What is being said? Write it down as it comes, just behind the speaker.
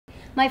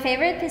My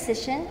favorite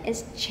position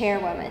is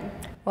chairwoman.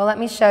 Well, let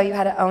me show you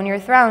how to own your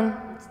throne.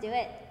 Let's do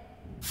it.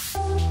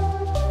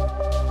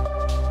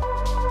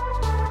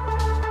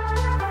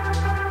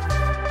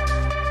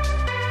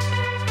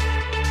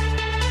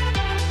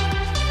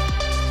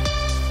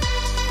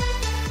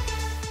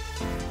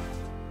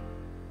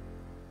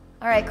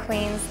 All right,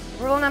 queens.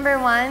 Rule number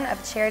 1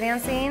 of chair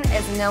dancing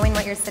is knowing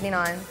what you're sitting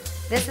on.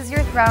 This is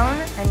your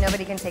throne, and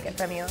nobody can take it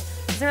from you.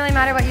 It doesn't really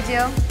matter what you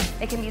do.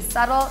 It can be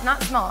subtle,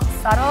 not small,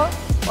 subtle,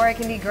 or it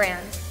can be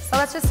grand. So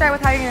let's just start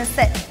with how you're gonna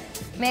sit.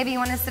 Maybe you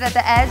wanna sit at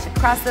the edge,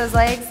 cross those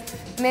legs.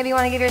 Maybe you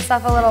wanna give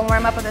yourself a little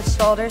warm up with a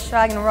shoulder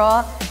shrug and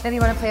roll. Maybe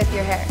you wanna play with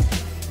your hair.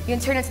 You can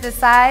turn it to the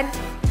side.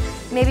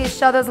 Maybe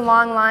show those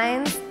long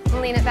lines,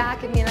 lean it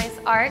back, give me a nice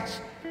arch.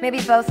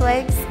 Maybe both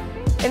legs.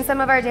 In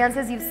some of our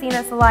dances, you've seen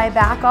us lie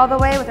back all the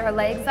way with our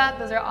legs up.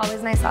 Those are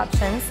always nice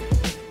options.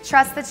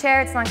 Trust the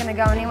chair, it's not gonna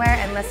go anywhere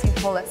unless you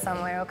pull it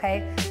somewhere,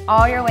 okay?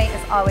 All your weight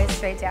is always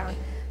straight down.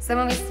 So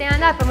when we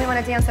stand up and we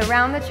wanna dance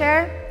around the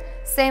chair,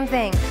 same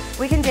thing.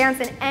 We can dance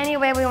in any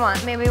way we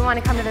want. Maybe we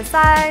wanna come to the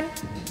side.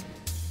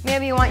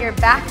 Maybe you want your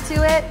back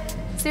to it.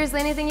 Seriously,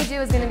 anything you do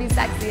is gonna be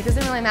sexy. It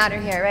doesn't really matter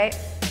here, right?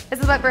 This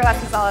is what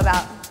burlesque is all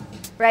about.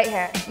 Right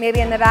here,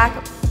 maybe in the back.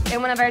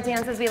 In one of our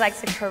dances, we like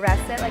to caress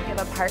it like you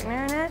have a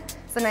partner in it.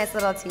 It's a nice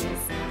little tease.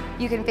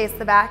 You can face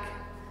the back.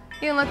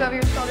 You can look over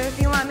your shoulder if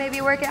you want.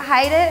 Maybe work it,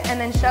 hide it, and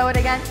then show it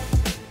again.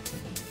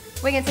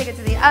 We can take it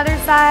to the other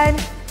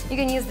side. You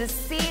can use the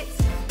seat.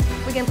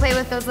 We can play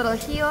with those little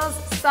heels.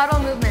 Subtle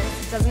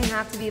movements. It doesn't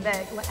have to be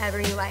big, whatever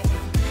you like.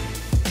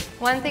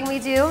 One thing we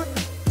do,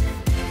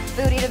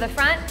 booty to the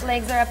front,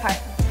 legs are apart.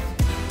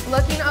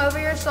 Looking over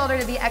your shoulder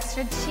to be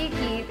extra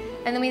cheeky,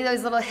 and then we do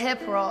those little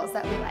hip rolls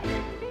that we like.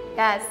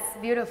 Yes,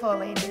 beautiful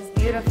ladies,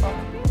 beautiful.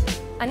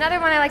 Another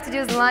one I like to do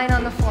is lying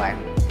on the floor.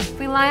 If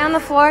we lie on the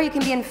floor, you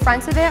can be in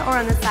front of it or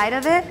on the side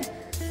of it.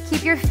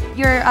 Keep your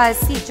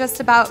seat just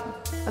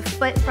about a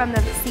foot from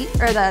the seat,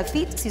 or the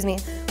feet, excuse me.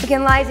 We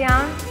can lie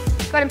down,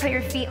 go ahead and put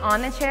your feet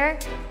on the chair.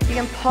 You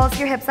can pulse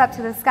your hips up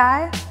to the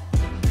sky.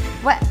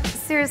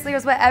 Seriously,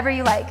 it's whatever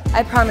you like.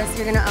 I promise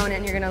you're gonna own it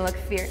and you're gonna look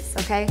fierce,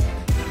 okay?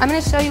 I'm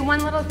gonna show you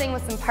one little thing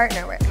with some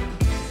partner work.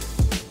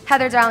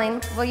 Heather,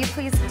 darling, will you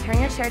please turn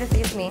your chair to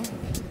face me?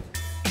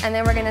 And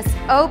then we're gonna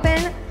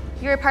open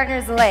your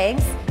partner's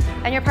legs,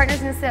 and your partner's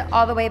gonna sit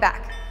all the way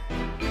back.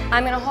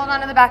 I'm gonna hold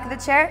onto the back of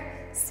the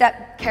chair,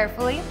 step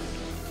carefully,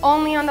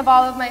 only on the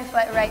ball of my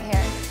foot right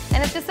here.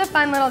 And it's just a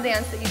fun little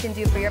dance that you can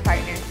do for your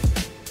partner.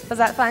 Was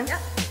that fun? Yeah,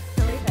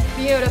 totally fun.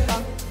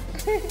 Beautiful.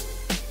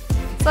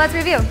 So let's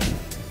review.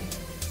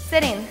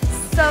 Sitting,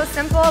 so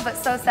simple but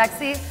so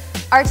sexy.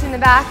 Arching the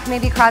back,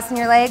 maybe crossing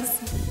your legs,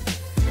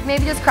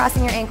 maybe just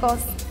crossing your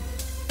ankles,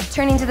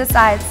 turning to the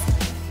sides.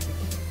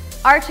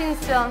 Arching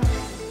still,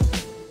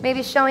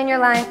 maybe showing your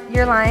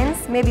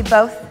lines, maybe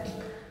both.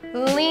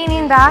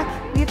 Leaning back,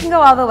 you can go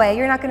all the way,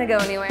 you're not gonna go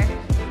anywhere.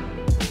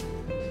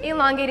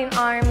 Elongating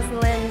arms,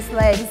 limbs,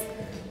 legs,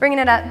 bringing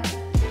it up.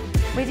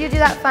 We do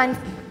that fun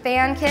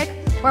fan kick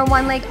where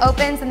one leg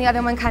opens and the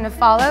other one kind of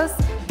follows.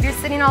 If you're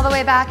sitting all the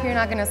way back, you're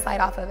not gonna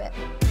slide off of it.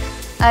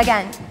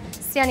 Again,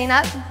 standing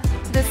up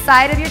to the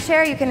side of your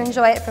chair, you can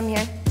enjoy it from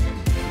here.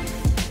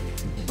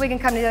 We can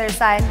come to the other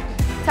side,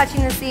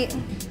 touching the seat,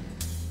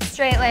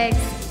 straight legs,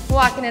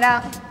 walking it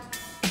out.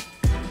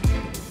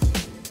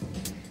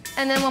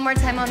 And then one more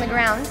time on the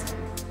ground.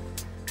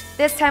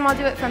 This time I'll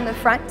do it from the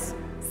front,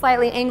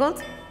 slightly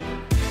angled.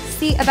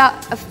 Seat about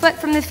a foot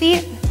from the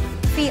feet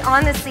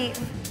on the seat,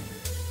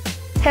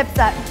 hips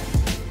up.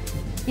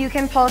 You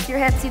can pulse your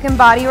hips, you can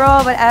body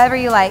roll, whatever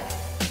you like.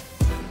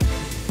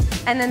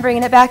 And then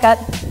bringing it back up.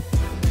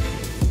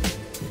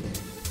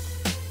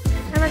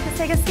 And let's just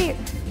take a seat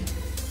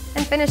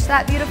and finish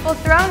that beautiful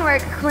throne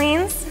work,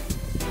 queens.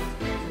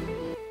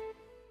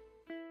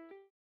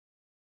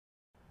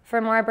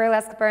 For more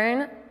Burlesque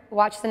Burn,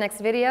 watch the next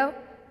video,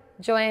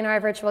 join our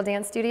virtual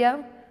dance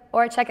studio,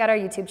 or check out our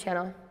YouTube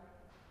channel.